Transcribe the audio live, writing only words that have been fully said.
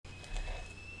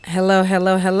Hello,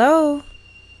 hello, hello.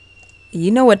 You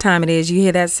know what time it is. You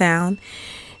hear that sound?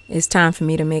 It's time for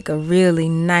me to make a really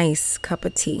nice cup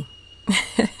of tea.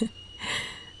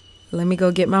 Let me go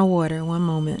get my water. One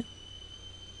moment.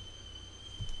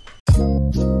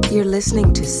 You're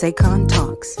listening to Seikon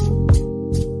Talks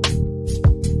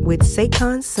with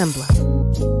Seikon Sembla.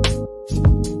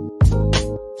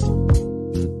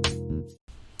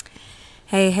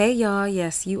 Hey, y'all.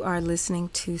 Yes, you are listening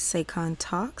to Seikon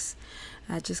Talks.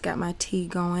 I just got my tea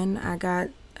going. I got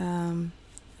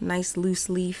nice loose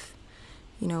leaf,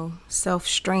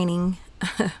 self-straining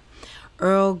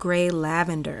Earl Grey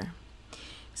lavender.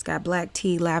 It's got black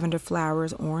tea, lavender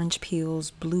flowers, orange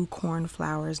peels, blue corn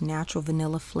flowers, natural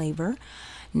vanilla flavor,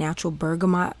 natural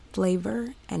bergamot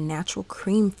flavor, and natural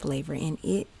cream flavor. And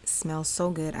it smells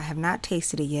so good. I have not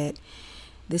tasted it yet.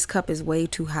 This cup is way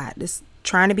too hot.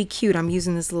 Trying to be cute. I'm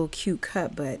using this little cute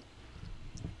cup, but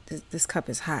this cup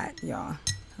is hot, y'all.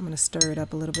 I'm going to stir it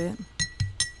up a little bit.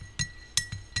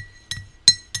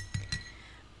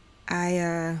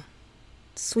 I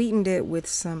sweetened it with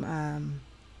some,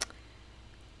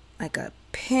 like a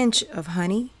pinch of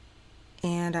honey.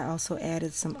 And I also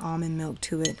added some almond milk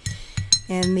to it.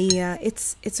 And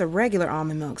it's a regular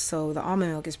almond milk, so the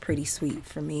almond milk is pretty sweet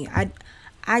for me.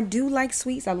 I do like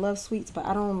sweets. I love sweets, but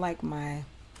I don't like my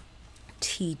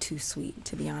tea too sweet,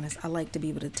 to be honest. I like to be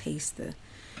able to taste the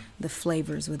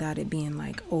flavors without it being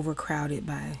like overcrowded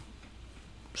by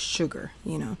sugar,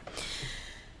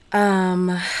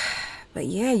 But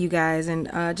yeah, you guys, and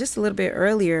just a little bit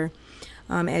earlier,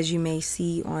 as you may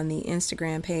see on the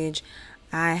Instagram page,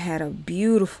 I had a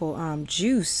beautiful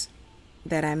juice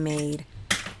that I made.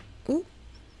 Oop,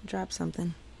 dropped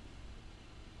something.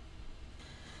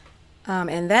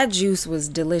 And that juice was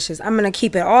delicious. I'm going to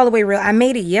keep it all the way real. I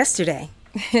made it yesterday.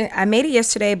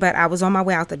 But I was on my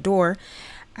way out the door.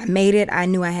 I made it. I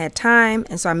knew I had time.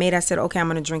 And so I said, okay, I'm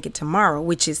going to drink it tomorrow,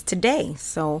 which is today.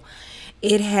 So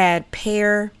it had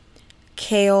pear,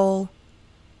 kale,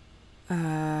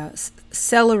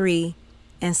 celery,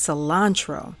 and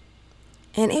cilantro.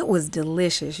 And it was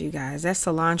delicious, you guys. That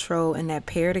cilantro and that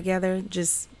pear together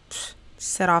just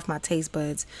set off my taste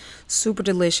buds. Super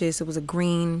delicious. It was a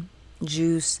green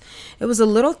juice. It was a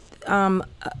little a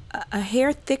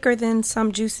hair thicker than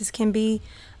some juices can be.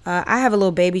 I have a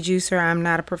little baby juicer. I'm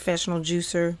not a professional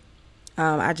juicer.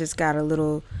 I just got a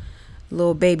little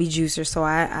baby juicer, so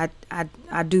I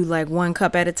do like 1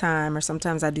 cup at a time, or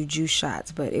sometimes I do juice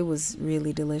shots, but it was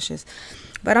really delicious.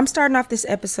 But I'm starting off this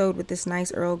episode with this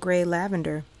nice Earl Grey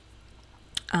lavender.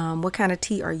 What kind of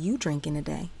tea are you drinking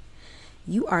today?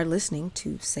 You are listening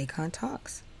to Seikon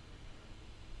Talks.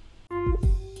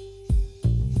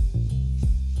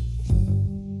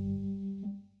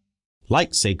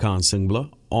 Like Seikon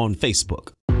Sembla on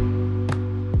Facebook.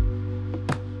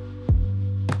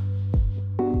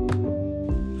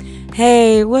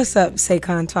 Hey, what's up,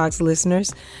 Seikon Talks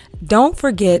listeners? Don't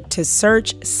forget to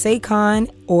search Seikon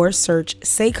or search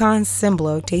Seikon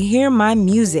Sembla to hear my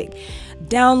music.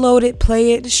 Download it,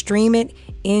 play it, stream it,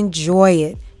 enjoy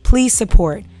it. Please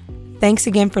support. Thanks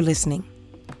again for listening.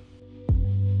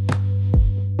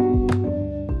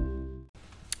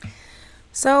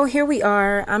 So here we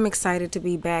are. I'm excited to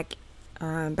be back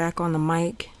on the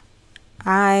mic.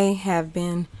 I have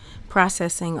been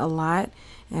processing a lot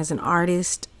as an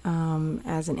artist,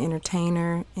 as an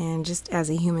entertainer, and just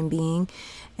as a human being.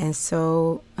 And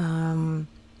so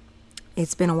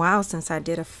it's been a while since I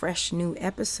did a fresh new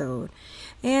episode.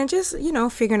 And just,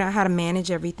 figuring out how to manage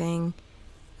everything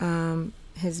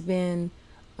has been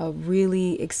a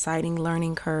really exciting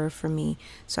learning curve for me.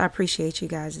 So I appreciate you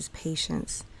guys'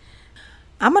 patience.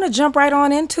 I'm going to jump right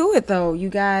on into it, though, you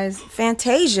guys.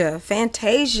 Fantasia.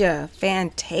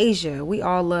 We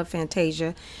all love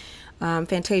Fantasia.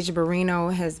 Fantasia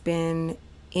Barrino has been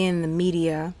in the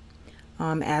media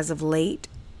as of late.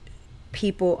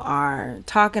 People are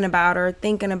talking about her,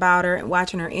 thinking about her, and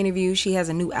watching her interview. She has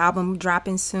a new album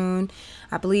dropping soon,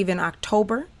 I believe in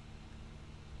October.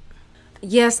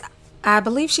 Yes, I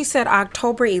believe she said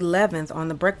October 11th on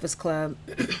The Breakfast Club,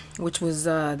 which was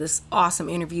this awesome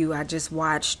interview I just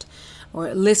watched,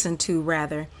 or listened to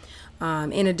rather,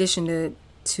 in addition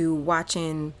to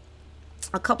watching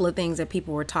a couple of things that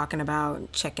people were talking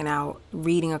about, checking out,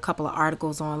 reading a couple of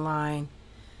articles online.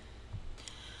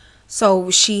 So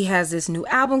she has this new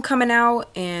album coming out,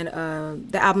 and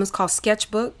the album is called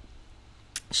Sketchbook.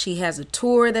 She has a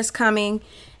tour that's coming,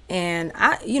 and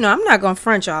I'm not going to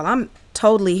front y'all. I'm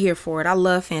totally here for it. I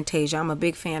love Fantasia. I'm a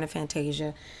big fan of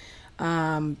Fantasia.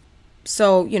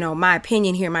 So, my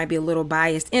opinion here might be a little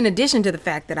biased, in addition to the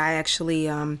fact that I actually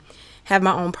have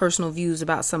my own personal views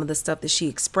about some of the stuff that she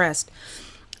expressed.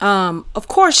 Of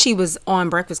course, she was on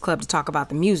Breakfast Club to talk about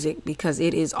the music, because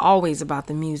it is always about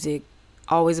the music,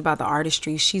 always about the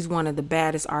artistry. She's one of the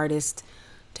baddest artists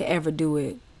to ever do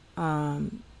it.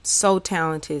 So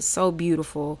talented, so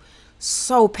beautiful,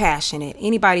 so passionate.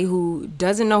 Anybody who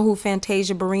doesn't know who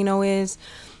Fantasia Barrino is,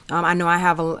 I know I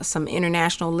have some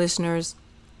international listeners.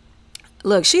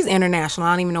 Look, she's international.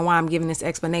 I don't even know why I'm giving this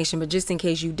explanation, but just in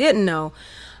case you didn't know,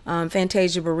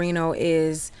 Fantasia Barrino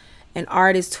is an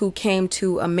artist who came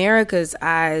to America's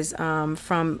eyes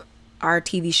from our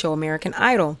TV show American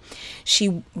Idol.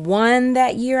 She won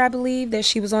that year, I believe, that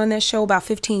she was on that show about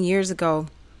 15 years ago.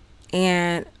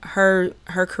 And her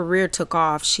career took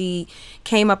off. She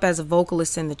came up as a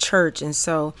vocalist in the church. And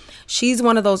so she's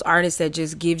one of those artists that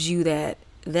just gives you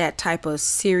that type of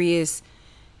serious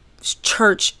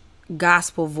church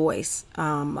gospel voice.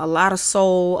 A lot of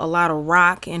soul, a lot of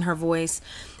rock in her voice.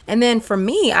 And then for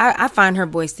me, I find her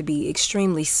voice to be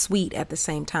extremely sweet at the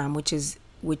same time, which is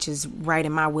right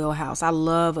in my wheelhouse. I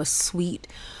love a sweet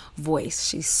voice.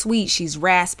 She's sweet. She's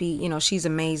raspy. She's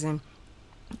amazing.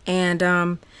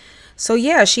 And so,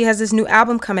 yeah, she has this new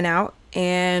album coming out,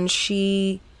 and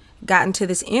she got into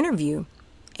this interview,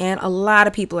 and a lot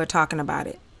of people are talking about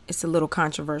it. It's a little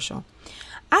controversial.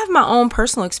 I have my own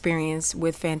personal experience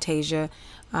with Fantasia.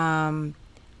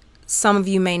 Some of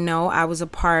you may know I was a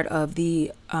part of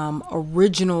the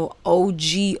original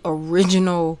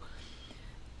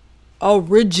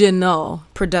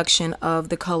production of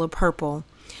The Color Purple,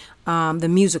 the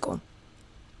musical.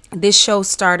 This show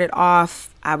started off,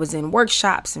 I was in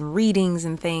workshops and readings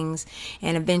and things,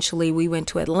 and eventually we went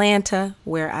to Atlanta,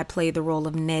 where I played the role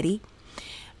of Nettie,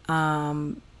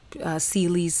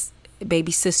 Celie's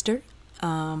baby sister.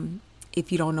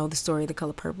 If you don't know the story of The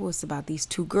Color Purple, it's about these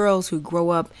two girls who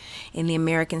grow up in the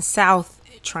American South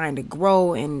trying to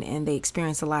grow, and they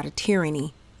experience a lot of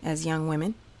tyranny as young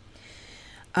women.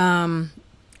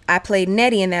 I played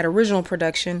Nettie in that original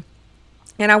production,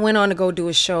 and I went on to go do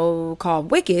a show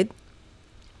called Wicked,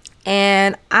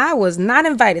 and I was not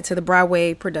invited to the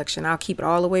Broadway production. I'll keep it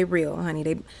all the way real,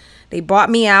 honey. They bought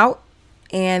me out,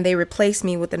 and they replaced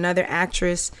me with another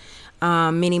actress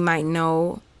many might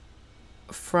know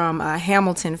from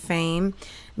Hamilton fame,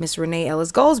 Miss Renee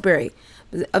Ellis Goldsberry.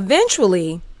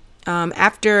 Eventually,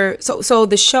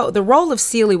 the role of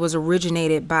Celie was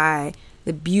originated by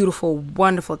the beautiful,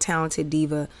 wonderful, talented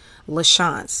diva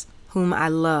LaChance, whom I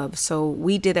love. So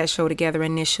we did that show together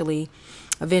initially.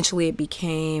 Eventually, it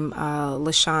became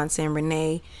LaChance and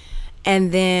Renee.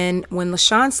 And then when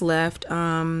LaChance left,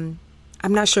 I'm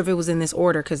not sure if it was in this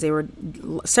order, because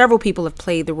several people have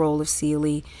played the role of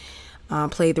Celie,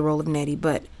 played the role of Nettie.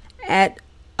 But at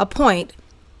a point,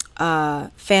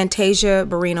 Fantasia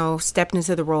Barrino stepped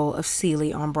into the role of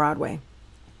Celie on Broadway.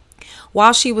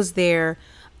 While she was there,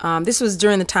 this was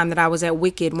during the time that I was at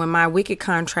Wicked. When my Wicked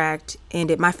contract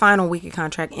ended, my final Wicked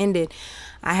contract ended,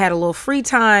 I had a little free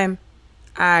time.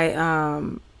 I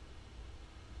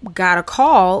got a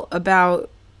call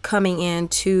about coming in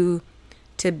to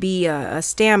be a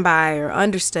standby or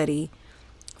understudy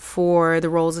for the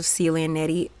roles of Celie and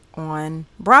Nettie on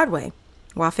Broadway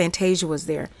while Fantasia was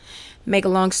there. Make a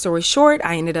long story short,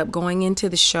 I ended up going into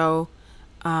the show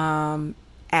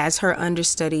as her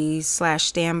understudy /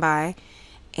 standby,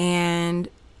 and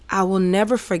I will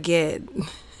never forget.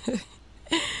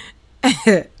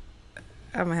 I'm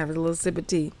gonna have a little sip of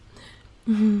tea.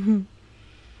 Oh,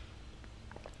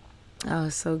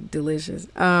 it's so delicious.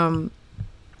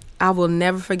 I will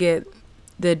never forget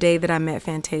the day that I met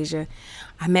Fantasia.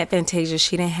 I met Fantasia.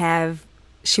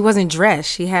 She wasn't dressed.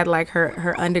 She had like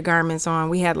her undergarments on.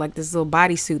 We had like this little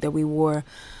bodysuit that we wore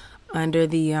under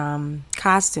the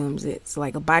costumes. It's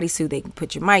like a bodysuit. They can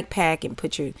put your mic pack and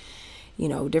put your,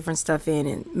 different stuff in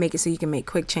and make it so you can make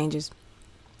quick changes.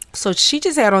 So she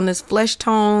just had on this flesh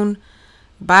tone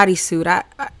bodysuit.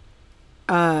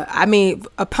 I mean,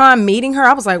 upon meeting her,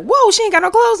 I was like, whoa, she ain't got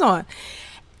no clothes on.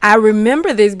 I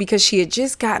remember this because she had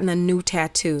just gotten a new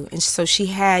tattoo. And so she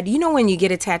had, when you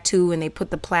get a tattoo and they put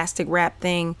the plastic wrap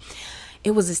thing, it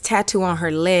was this tattoo on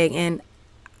her leg. And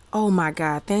oh my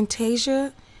God,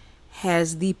 Fantasia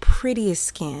has the prettiest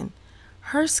skin.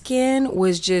 Her skin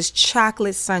was just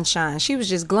chocolate sunshine. She was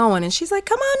just glowing, and she's like,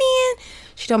 come on in.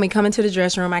 She told me, come into the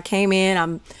dressing room. I came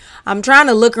in. I'm trying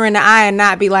to look her in the eye and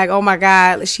not be like, oh my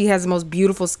God, she has the most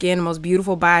beautiful skin, the most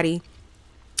beautiful body.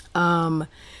 I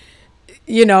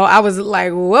was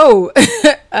like, whoa.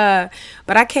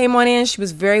 But I came on in. She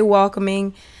was very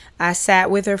welcoming. I sat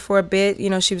with her for a bit.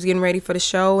 She was getting ready for the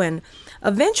show. And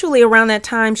eventually around that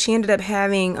time, she ended up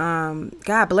having,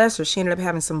 God bless her, she ended up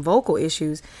having some vocal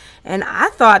issues. And I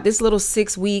thought this little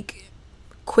 6-week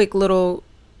quick little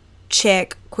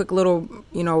check, quick little,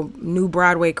 new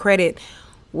Broadway credit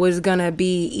was gonna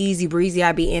be easy breezy.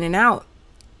 I'd be in and out.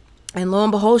 And lo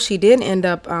and behold, she did end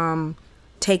up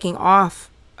taking off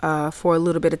for a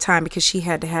little bit of time because she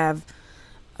had to have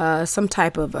some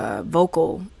type of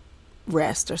vocal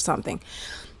rest or something.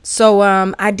 So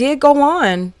I did go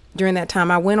on during that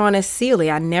time. I went on as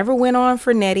Celie. I never went on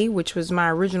for Nettie, which was my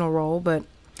original role, but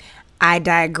I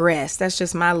digress. That's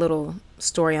just my little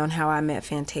story on how I met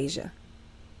Fantasia.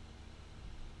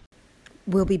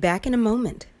 We'll be back in a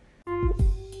moment.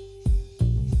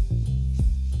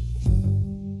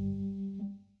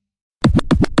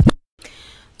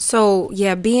 So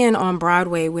yeah, being on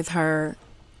Broadway with her,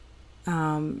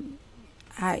 I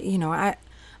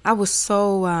was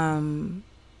so,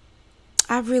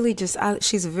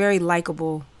 she's a very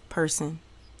likable person,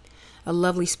 a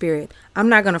lovely spirit. I'm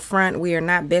not going to front. We are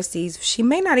not besties. She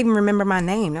may not even remember my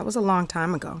name. That was a long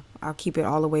time ago. I'll keep it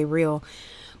all the way real.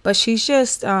 But she's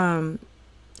just, I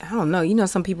don't know.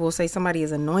 Some people will say somebody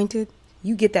is anointed.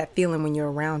 You get that feeling when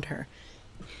you're around her.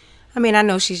 I mean, I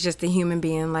know she's just a human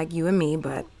being like you and me,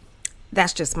 but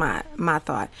that's just my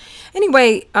thought.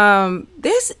 Anyway,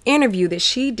 this interview that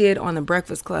she did on The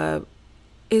Breakfast Club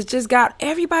is just got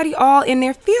everybody all in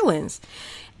their feelings.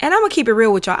 And I'm going to keep it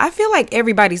real with y'all. I feel like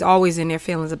everybody's always in their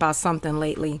feelings about something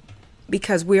lately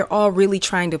because we're all really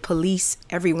trying to police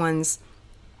everyone's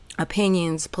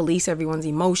opinions, police everyone's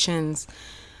emotions,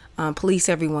 police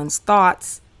everyone's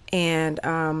thoughts. And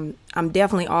I'm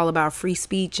definitely all about free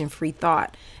speech and free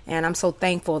thought. And I'm so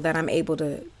thankful that I'm able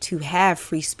to have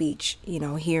free speech,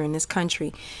 here in this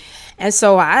country. And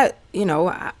so I'm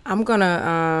going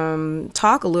to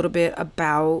talk a little bit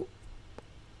about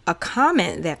a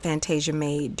comment that Fantasia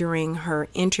made during her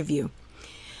interview.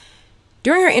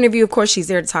 During her interview, of course, she's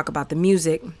there to talk about the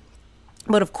music.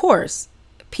 But of course,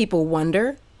 people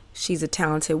wonder. She's a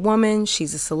talented woman.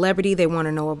 She's a celebrity. They want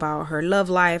to know about her love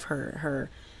life, her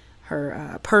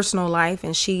personal life,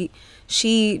 and she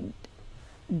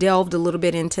delved a little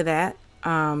bit into that.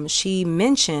 She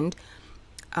mentioned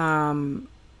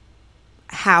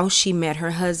how she met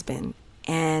her husband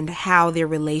and how their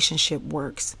relationship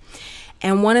works.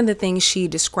 And one of the things she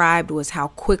described was how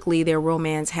quickly their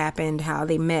romance happened, how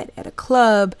they met at a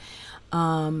club.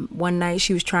 One night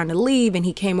she was trying to leave and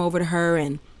he came over to her,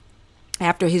 and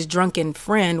after his drunken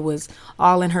friend was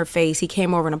all in her face, he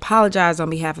came over and apologized on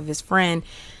behalf of his friend,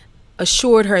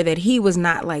 assured her that he was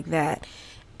not like that,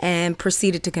 and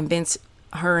proceeded to convince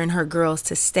her and her girls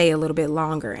to stay a little bit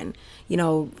longer. And,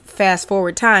 fast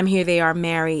forward time, here they are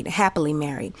married, happily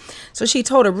married. So she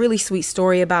told a really sweet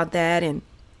story about that. And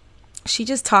she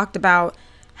just talked about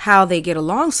how they get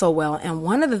along so well. And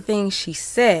one of the things she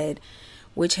said,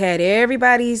 which had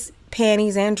everybody's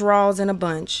panties and drawers in a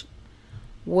bunch,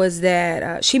 was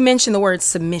that she mentioned the word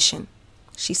submission.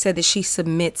 She said that she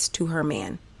submits to her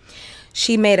man.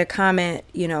 She made a comment,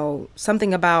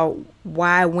 something about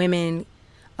why women,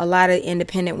 a lot of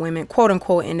independent women, quote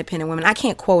unquote independent women. I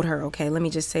can't quote her. Okay. Let me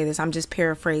just say this. I'm just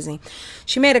paraphrasing.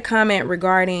 She made a comment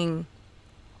regarding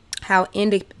how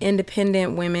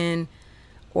independent women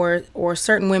or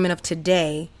certain women of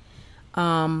today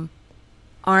aren't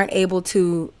able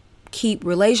to keep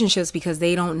relationships because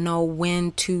they don't know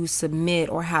when to submit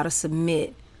or how to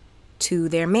submit to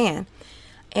their man.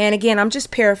 And again, I'm just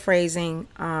paraphrasing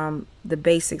the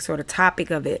basic sort of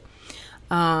topic of it.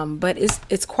 But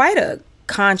it's quite a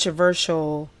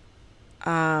controversial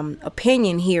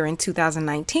opinion here in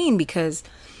 2019 because,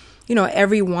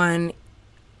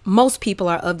 most people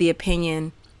are of the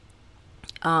opinion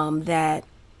that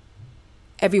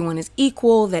everyone is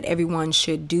equal, that everyone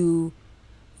should do,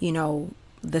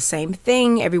 the same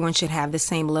thing. Everyone should have the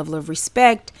same level of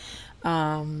respect,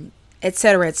 et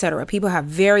cetera, et cetera. People have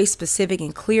very specific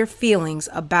and clear feelings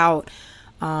about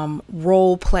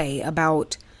role play,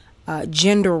 about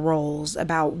gender roles,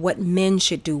 about what men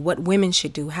should do, what women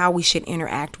should do, how we should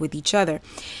interact with each other.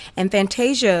 And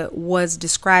Fantasia was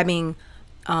describing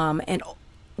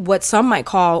what some might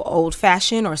call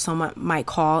old-fashioned or some might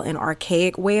call an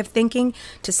archaic way of thinking,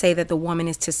 to say that the woman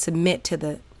is to submit to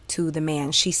the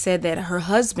man. She said that her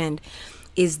husband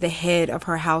is the head of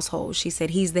her household. She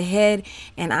said he's the head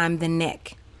and I'm the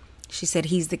neck. She said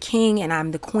he's the king and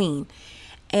I'm the queen.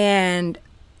 And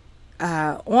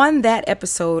on that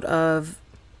episode of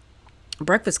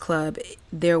Breakfast Club,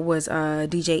 there was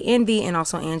DJ Envy and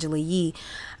also Angela Yee.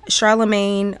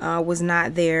 Charlemagne was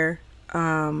not there.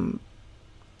 And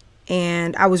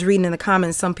I was reading in the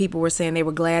comments, some people were saying they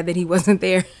were glad that he wasn't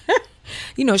there.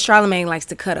 Charlemagne likes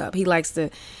to cut up. He likes to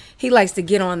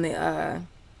get on the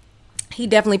he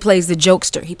definitely plays the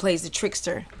jokester. He plays the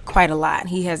trickster quite a lot.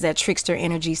 He has that trickster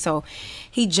energy. So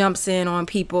he jumps in on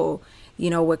people,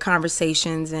 with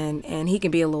conversations, and he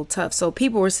can be a little tough. So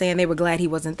people were saying they were glad he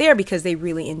wasn't there because they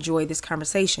really enjoyed this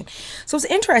conversation. So it's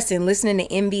interesting listening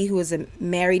to Envy, who is a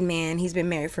married man. He's been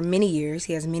married for many years.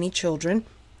 He has many children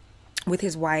with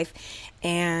his wife,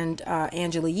 and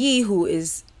Angela Yee, who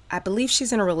is, I believe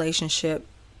she's in a relationship,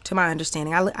 to my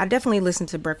understanding. I definitely listen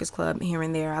to Breakfast Club here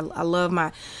and there. I love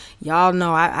y'all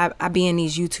know I be in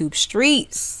these YouTube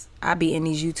streets. I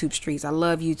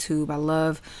love YouTube. I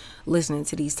love listening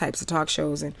to these types of talk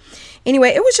shows. And anyway,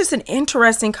 it was just an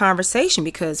interesting conversation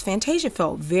because Fantasia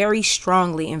felt very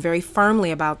strongly and very firmly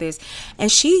about this.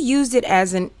 And she used it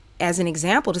as an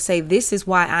example to say, this is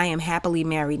why I am happily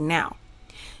married now.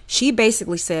 She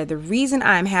basically said, the reason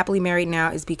I am happily married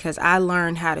now is because I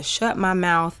learned how to shut my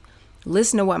mouth,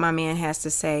 listen to what my man has to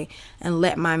say, and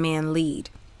let my man lead.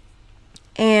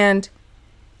 And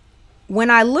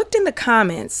when I looked in the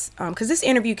comments, because this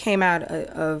interview came out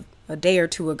a day or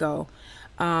two ago,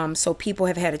 so people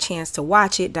have had a chance to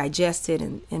watch it, digest it,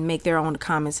 and make their own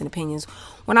comments and opinions.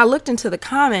 When I looked into the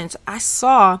comments, I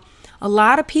saw a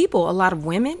lot of people, a lot of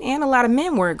women and a lot of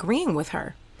men were agreeing with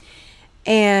her.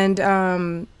 And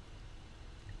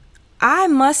I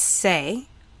must say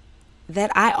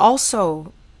that I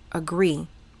also agree.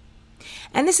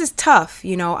 And this is tough.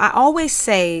 I always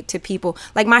say to people,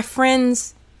 like my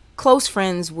friends, close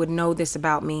friends would know this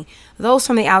about me. Those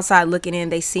from the outside looking in,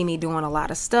 they see me doing a lot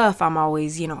of stuff. I'm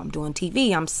always, I'm doing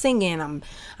TV, I'm singing,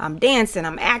 I'm dancing,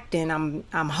 I'm acting,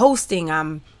 I'm hosting,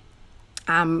 I'm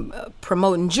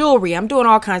promoting jewelry, I'm doing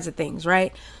all kinds of things,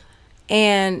 right?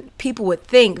 And people would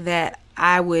think that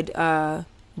I would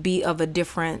be of a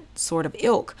different sort of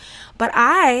ilk. But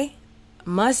I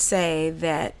must say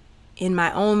that in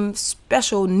my own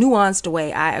special nuanced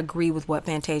way, I agree with what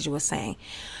Fantasia was saying.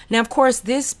 Now, of course,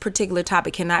 this particular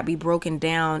topic cannot be broken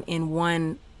down in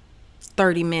one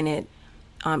 30-minute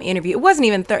interview. It wasn't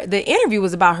even the interview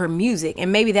was about her music,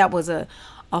 and maybe that was a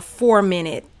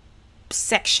 4-minute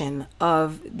section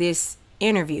of this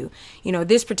interview.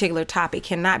 This particular topic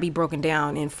cannot be broken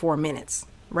down in 4 minutes,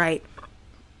 right?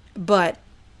 But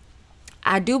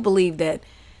I do believe that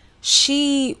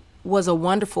she was a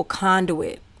wonderful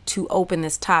conduit to open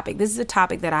this topic. This is a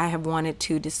topic that I have wanted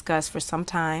to discuss for some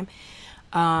time.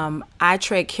 I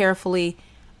tread carefully,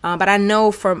 but I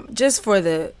know for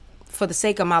the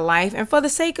sake of my life and for the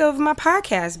sake of my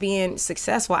podcast being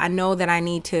successful, I know that I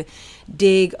need to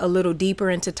dig a little deeper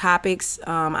into topics.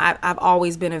 I've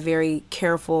always been a very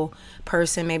careful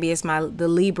person. Maybe it's the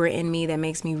Libra in me that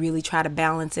makes me really try to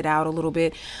balance it out a little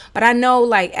bit. But I know,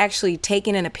 like, actually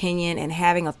taking an opinion and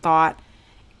having a thought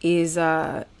is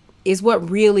what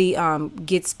really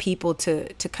gets people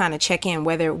to kind of check in,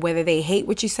 whether they hate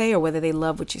what you say or whether they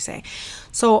love what you say.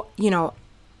 So,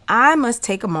 I must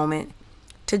take a moment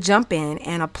to jump in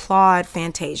and applaud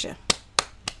Fantasia.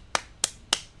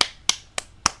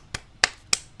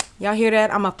 Y'all hear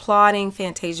that? I'm applauding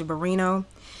Fantasia Barrino.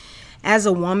 As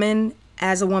a woman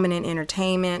in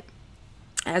entertainment,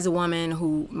 as a woman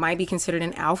who might be considered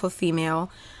an alpha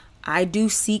female, I do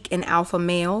seek an alpha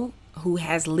male who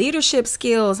has leadership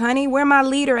skills. Honey, where my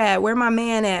leader at? Where my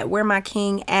man at? Where my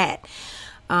king at?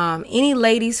 Any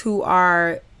ladies who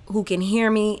can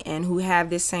hear me and who have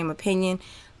this same opinion,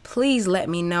 please let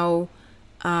me know.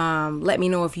 Let me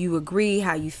know if you agree,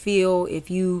 how you feel, if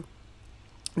you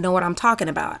know what I'm talking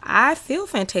about. I feel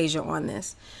Fantasia on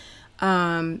this.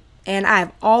 And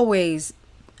I've always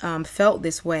felt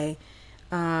this way.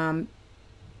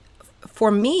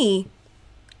 For me,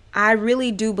 I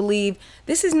really do believe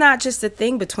this is not just a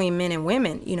thing between men and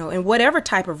women, in whatever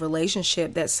type of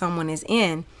relationship that someone is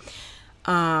in,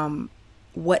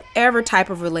 whatever type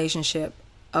of relationship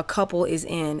a couple is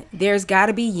in, there's got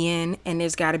to be yin and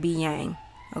there's got to be yang.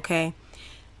 Okay.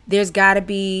 There's got to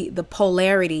be the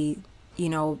polarity.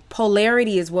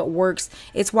 Polarity is what works.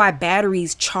 It's why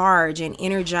batteries charge and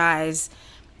energize,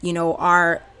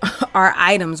 our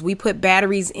items. We put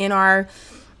batteries in our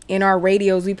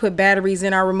radios, we put batteries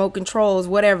in our remote controls,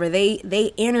 whatever.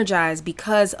 They energize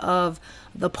because of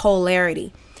the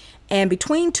polarity. And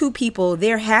between two people,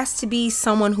 there has to be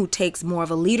someone who takes more of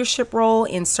a leadership role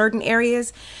in certain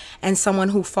areas and someone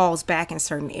who falls back in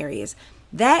certain areas.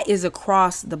 That is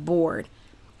across the board.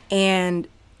 And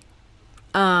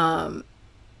at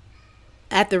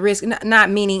the risk, not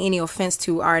meaning any offense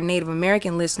to our Native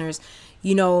American listeners,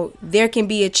 there can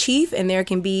be a chief and there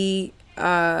can be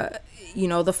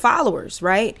the followers,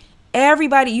 right?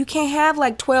 Everybody, you can't have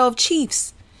like 12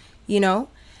 chiefs, and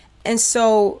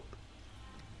so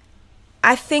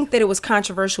I think that it was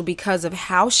controversial because of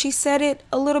how she said it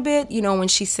a little bit, when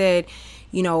she said,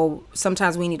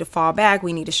 sometimes we need to fall back.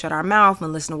 We need to shut our mouth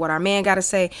and listen to what our man got to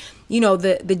say.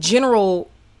 The general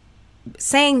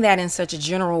saying that in such a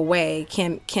general way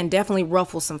can definitely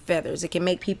ruffle some feathers. It can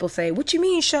make people say, what you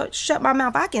mean shut my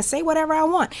mouth? I can say whatever I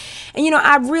want. And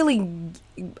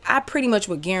I pretty much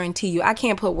would guarantee you, I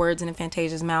can't put words in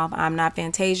Fantasia's mouth. I'm not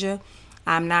Fantasia.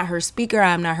 I'm not her speaker.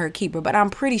 I'm not her keeper. But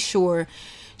I'm pretty sure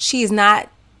she is not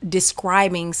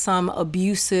describing some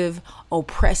abusive,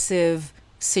 oppressive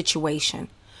situation.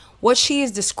 What she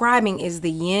is describing is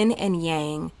the yin and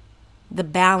yang, the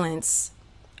balance,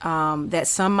 that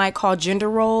some might call gender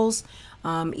roles,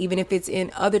 even if it's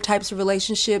in other types of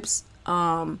relationships.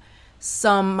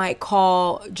 Some might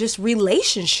call just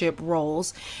relationship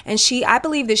roles. And I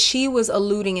believe that she was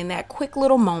alluding in that quick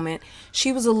little moment,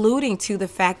 she was alluding to the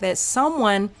fact that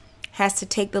someone has to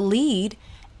take the lead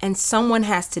and someone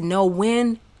has to know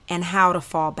when and how to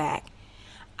fall back.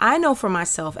 I know for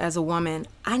myself as a woman,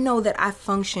 I know that I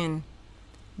function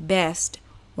best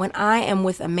when I am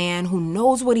with a man who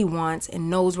knows what he wants and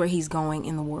knows where he's going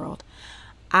in the world.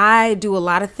 I do a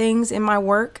lot of things in my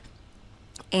work,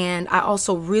 and I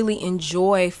also really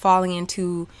enjoy falling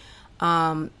into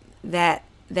that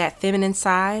feminine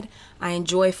side. I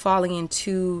enjoy falling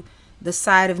into the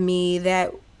side of me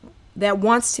that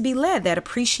wants to be led, that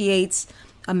appreciates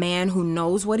a man who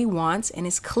knows what he wants and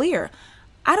is clear.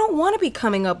 I don't want to be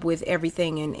coming up with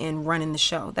everything and running the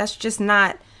show. That's just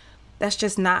not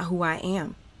who I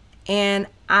am. And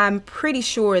I'm pretty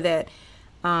sure that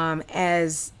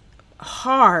as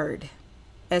hard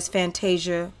as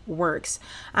Fantasia works,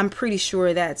 I'm pretty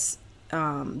sure that's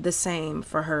the same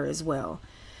for her as well.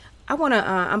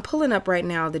 I'm pulling up right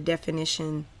now the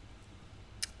definition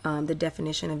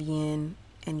of yin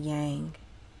and yang.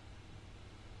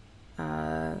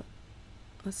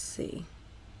 Let's see.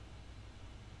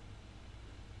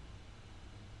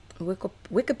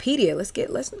 Wikipedia. Let's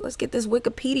get this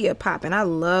Wikipedia popping. I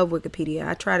love Wikipedia.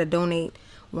 I try to donate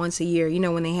once a year.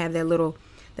 When they have that little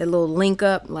link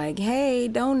up, like, hey,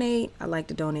 donate. I like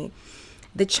to donate.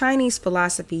 The Chinese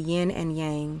philosophy yin and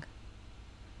yang,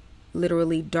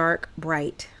 literally dark,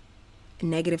 bright,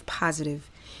 negative, positive,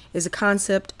 is a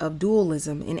concept of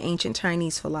dualism in ancient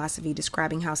Chinese philosophy,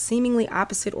 describing how seemingly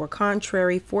opposite or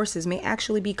contrary forces may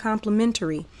actually be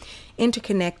complementary,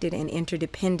 interconnected, and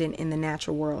interdependent in the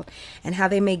natural world, and how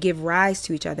they may give rise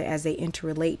to each other as they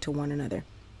interrelate to one another.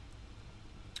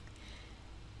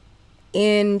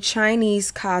 In Chinese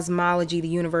cosmology, the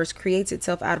universe creates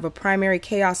itself out of a primary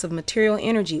chaos of material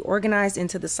energy organized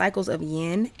into the cycles of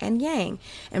yin and yang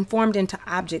and formed into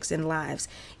objects and lives.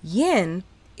 Yin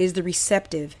is the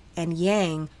receptive and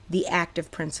yang the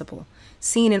active principle,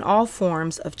 seen in all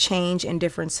forms of change and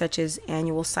difference, such as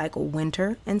annual cycle,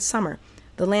 winter and summer,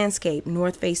 the landscape,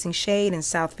 north-facing shade and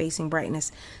south-facing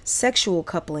brightness, sexual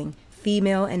coupling,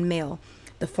 female and male,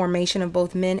 the formation of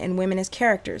both men and women as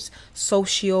characters,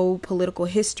 socio-political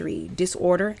history,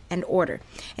 disorder and order.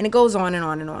 And it goes on and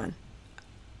on and on.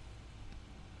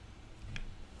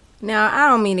 Now, I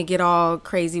don't mean to get all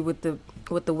crazy with the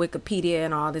Wikipedia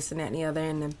and all this and that and the other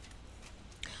and the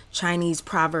Chinese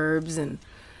proverbs and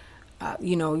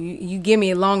you give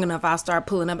me long enough, I'll start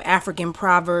pulling up African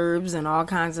proverbs and all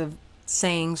kinds of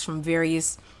sayings from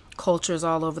various cultures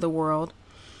all over the world.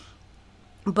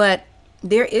 But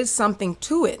there is something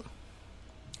to it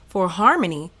for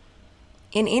harmony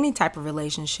in any type of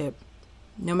relationship,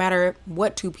 no matter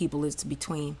what two people is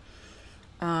between.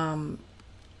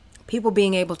 People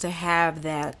being able to have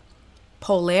that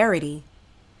polarity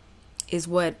is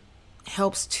what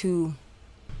helps to,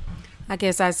 I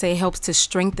guess I'd say, helps to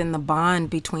strengthen the bond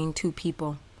between two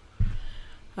people.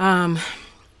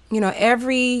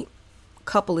 Every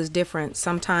couple is different.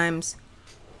 Sometimes,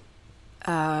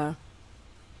 every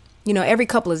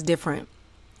couple is different.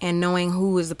 And knowing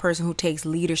who is the person who takes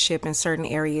leadership in certain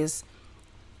areas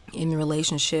in the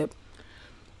relationship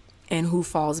and who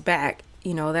falls back,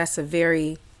 that's a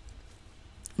very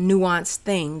nuanced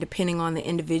thing, depending on the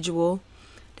individual,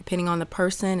 depending on the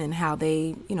person and how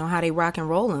they rock and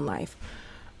roll in life.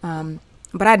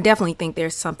 But I definitely think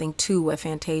there's something to what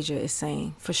Fantasia is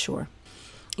saying, for sure.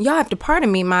 Y'all have to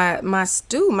pardon me. My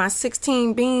stew, my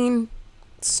 16 bean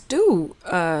stew,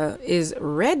 is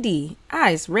ready.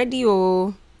 It's ready,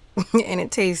 and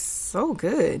it tastes so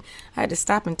good. I had to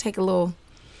stop and take a little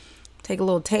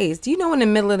taste. Do you know in the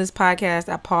middle of this podcast,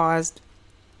 I paused,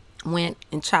 went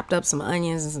and chopped up some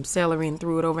onions and some celery and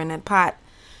threw it over in that pot.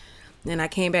 Then I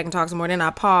came back and talked some more. Then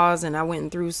I paused and I went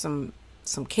and threw some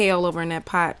kale over in that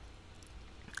pot.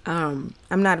 I'm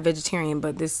not a vegetarian,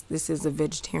 but this is a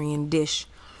vegetarian dish.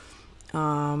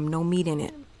 No meat in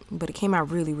it, but it came out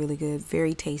really, really good.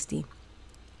 Very tasty.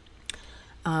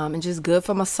 and just good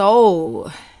for my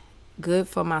soul. Good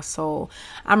for my soul.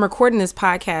 I'm recording this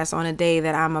podcast on a day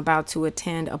that I'm about to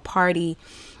attend a party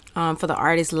for the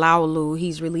artist Laulu.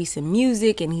 He's releasing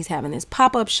music and he's having this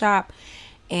pop-up shop,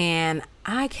 and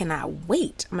I cannot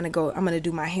wait. I'm gonna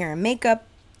do my hair and makeup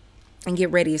and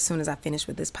get ready as soon as I finish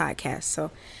with this podcast.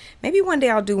 So maybe one day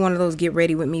I'll do one of those get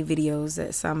ready with me videos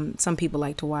that some people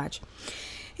like to watch.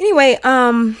 Anyway,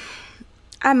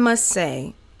 I must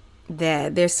say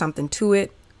that there's something to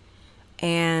it,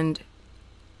 and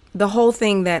the whole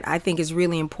thing that I think is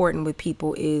really important with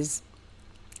people is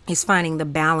finding the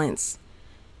balance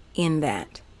in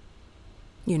that,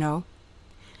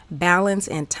 balance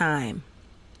and time.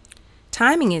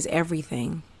 Timing is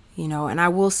everything, and I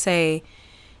will say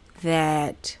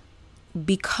that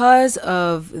because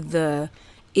of the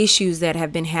issues that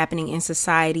have been happening in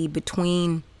society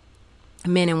between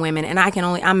men and women, and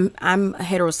I'm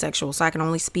heterosexual, so I can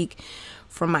only speak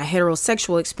from my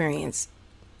heterosexual experience,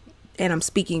 and I'm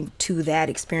speaking to that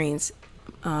experience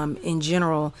in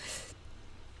general.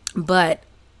 But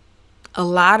a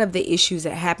lot of the issues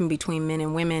that happen between men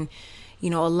and women, a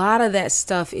lot of that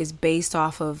stuff is based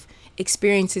off of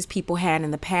experiences people had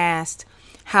in the past,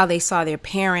 how they saw their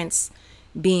parents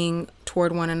being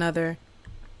toward one another,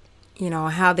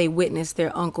 how they witnessed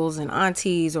their uncles and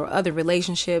aunties or other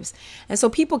relationships. And so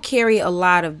people carry a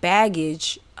lot of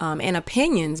baggage and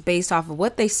opinions based off of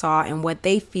what they saw and what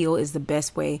they feel is the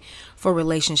best way for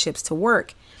relationships to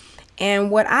work.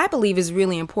 And what I believe is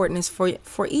really important is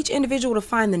for each individual to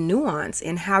find the nuance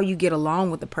in how you get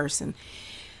along with the person.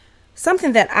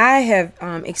 Something that I have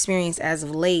experienced as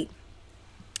of late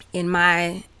in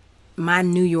my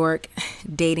New York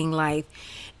dating life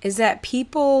is that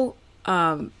people,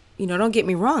 don't get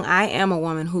me wrong, I am a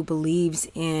woman who believes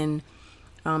in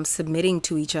submitting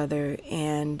to each other,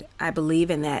 and I believe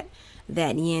in that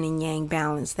yin and yang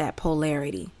balance, that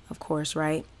polarity, of course,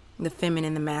 right? The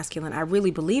feminine, the masculine. I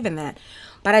really believe in that.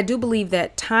 But I do believe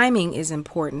that timing is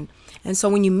important. And so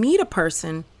when you meet a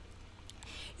person,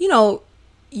 you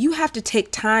have to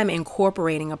take time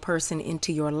incorporating a person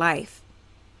into your life.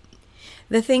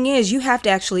 The thing is, you have to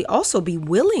actually also be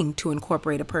willing to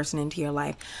incorporate a person into your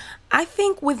life. I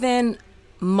think within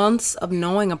months of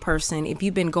knowing a person, if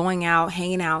you've been going out,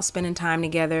 hanging out, spending time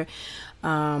together,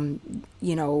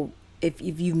 if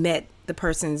you've met the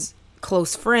person's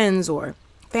close friends or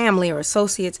family or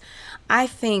associates, I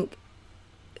think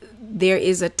there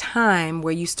is a time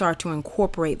where you start to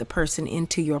incorporate the person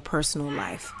into your personal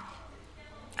life.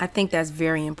 I think that's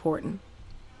very important.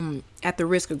 At the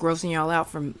risk of grossing y'all out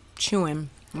from chewing,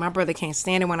 my brother can't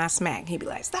stand it when I smack. He'd be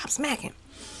like, "Stop smacking."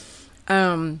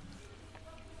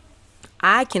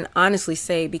 I can honestly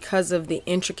say, because of the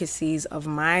intricacies of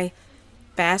my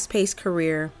fast-paced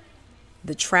career,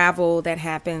 the travel that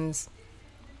happens,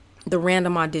 the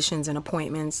random auditions and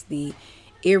appointments, the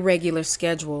irregular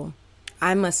schedule,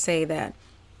 I must say that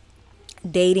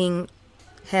dating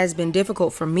has been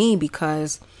difficult for me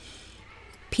because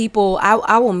people,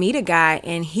 I will meet a guy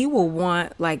and he will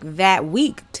want like that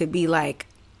week to be like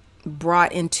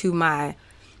brought into my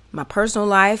personal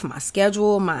life, my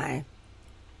schedule, my,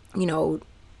 to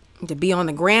be on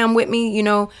the gram with me,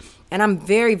 and I'm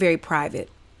very, very private.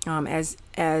 As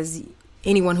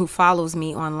anyone who follows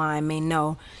me online may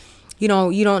know, you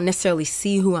don't necessarily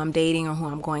see who I'm dating or who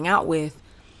I'm going out with,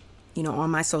 on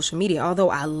my social media. Although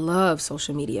I love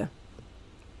social media,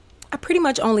 I pretty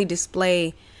much only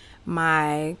display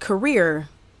my career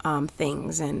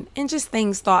things and just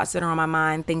thoughts that are on my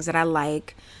mind, things that I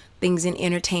like, things in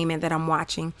entertainment that I'm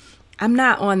watching. I'm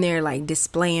not on there like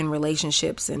displaying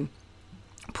relationships and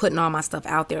putting all my stuff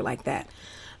out there like that.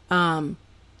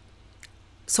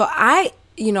 So I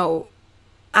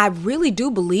really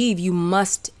do believe you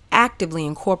must actively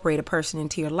incorporate a person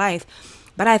into your life,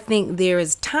 but I think there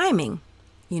is timing.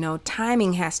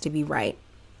 Timing has to be right.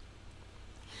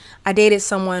 I dated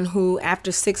someone who,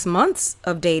 after 6 months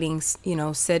of dating,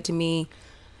 said to me,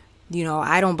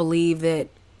 I don't believe that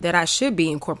I should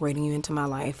be incorporating you into my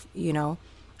life.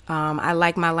 I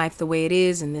like my life the way it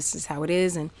is, and this is how it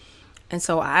is. And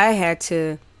so I had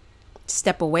to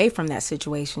step away from that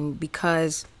situation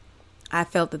because I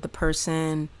felt that the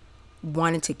person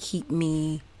wanted to keep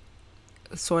me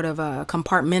sort of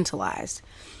compartmentalized.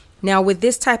 Now, with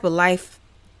this type of life,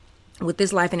 with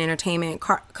this life and entertainment,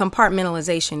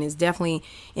 compartmentalization is definitely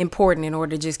important in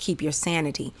order to just keep your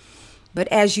sanity. But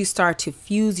as you start to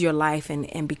fuse your life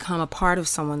and become a part of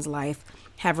someone's life,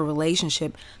 have a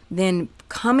relationship, then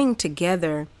coming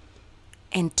together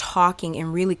and talking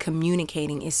and really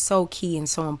communicating is so key and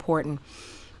so important.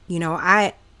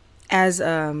 I, as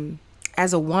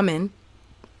a woman,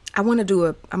 I'm going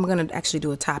to actually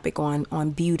do a topic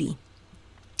on beauty,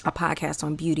 a podcast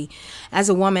on beauty. As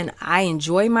a woman, I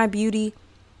enjoy my beauty.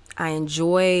 I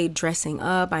enjoy dressing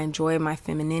up. I enjoy my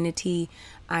femininity.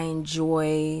 I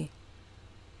enjoy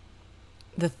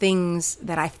the things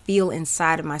that I feel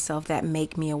inside of myself that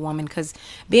make me a woman, because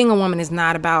being a woman is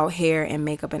not about hair and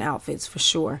makeup and outfits, for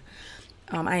sure.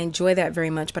 I enjoy that very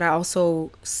much, but I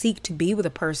also seek to be with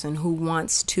a person who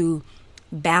wants to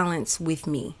balance with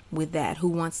me with that, who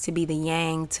wants to be the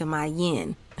yang to my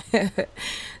yin,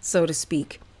 so to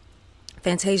speak.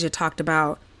 Fantasia talked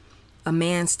about a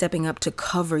man stepping up to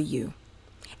cover you.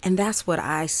 And that's what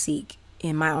I seek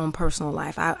in my own personal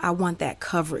life. I want that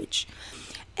coverage.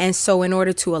 And so in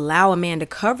order to allow a man to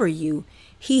cover you,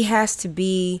 he has to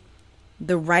be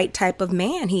the right type of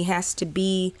man. He has to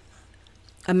be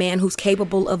a man who's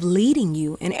capable of leading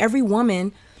you. And every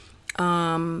woman,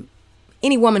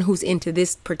 any woman who's into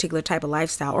this particular type of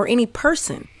lifestyle, or any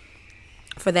person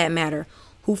for that matter,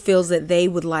 who feels that they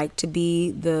would like to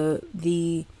be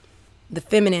the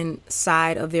feminine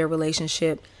side of their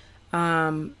relationship,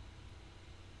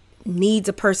 needs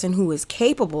a person who is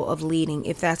capable of leading,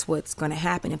 if that's what's going to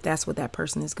happen, if that's what that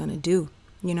person is going to do,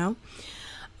 you know?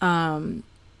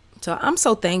 So I'm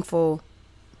so thankful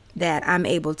that I'm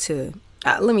able to,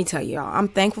 let me tell y'all, I'm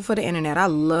thankful for the internet. I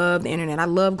love the internet. I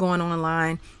love going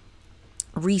online,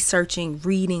 researching,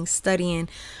 reading, studying,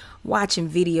 watching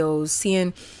videos,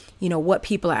 seeing, what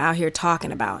people are out here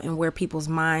talking about and where people's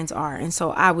minds are. And so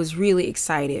I was really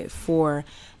excited for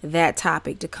that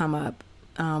topic to come up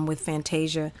with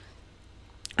Fantasia.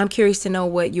 I'm curious to know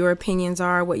what your opinions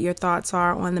are, what your thoughts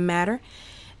are on the matter.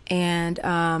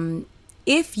 And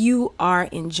if you are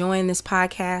enjoying this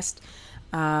podcast,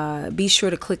 be sure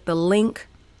to click the link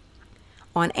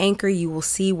on Anchor. You will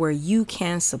see where you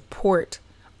can support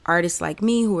artists like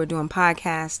me who are doing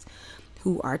podcasts,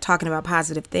 who are talking about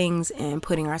positive things and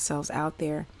putting ourselves out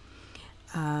there.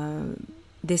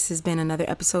 This has been another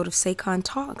episode of Saycon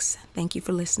Talks. Thank you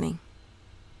for listening.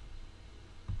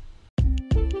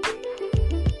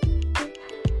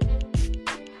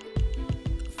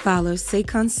 Follow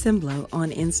Saycon Semblo on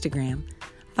Instagram.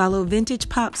 Follow Vintage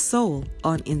Pop Soul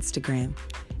on Instagram.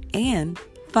 And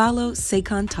follow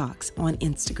Saycon Talks on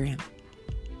Instagram.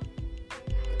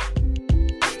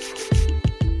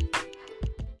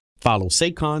 Follow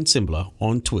Saycon Sembla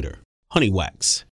on Twitter. Honeywax.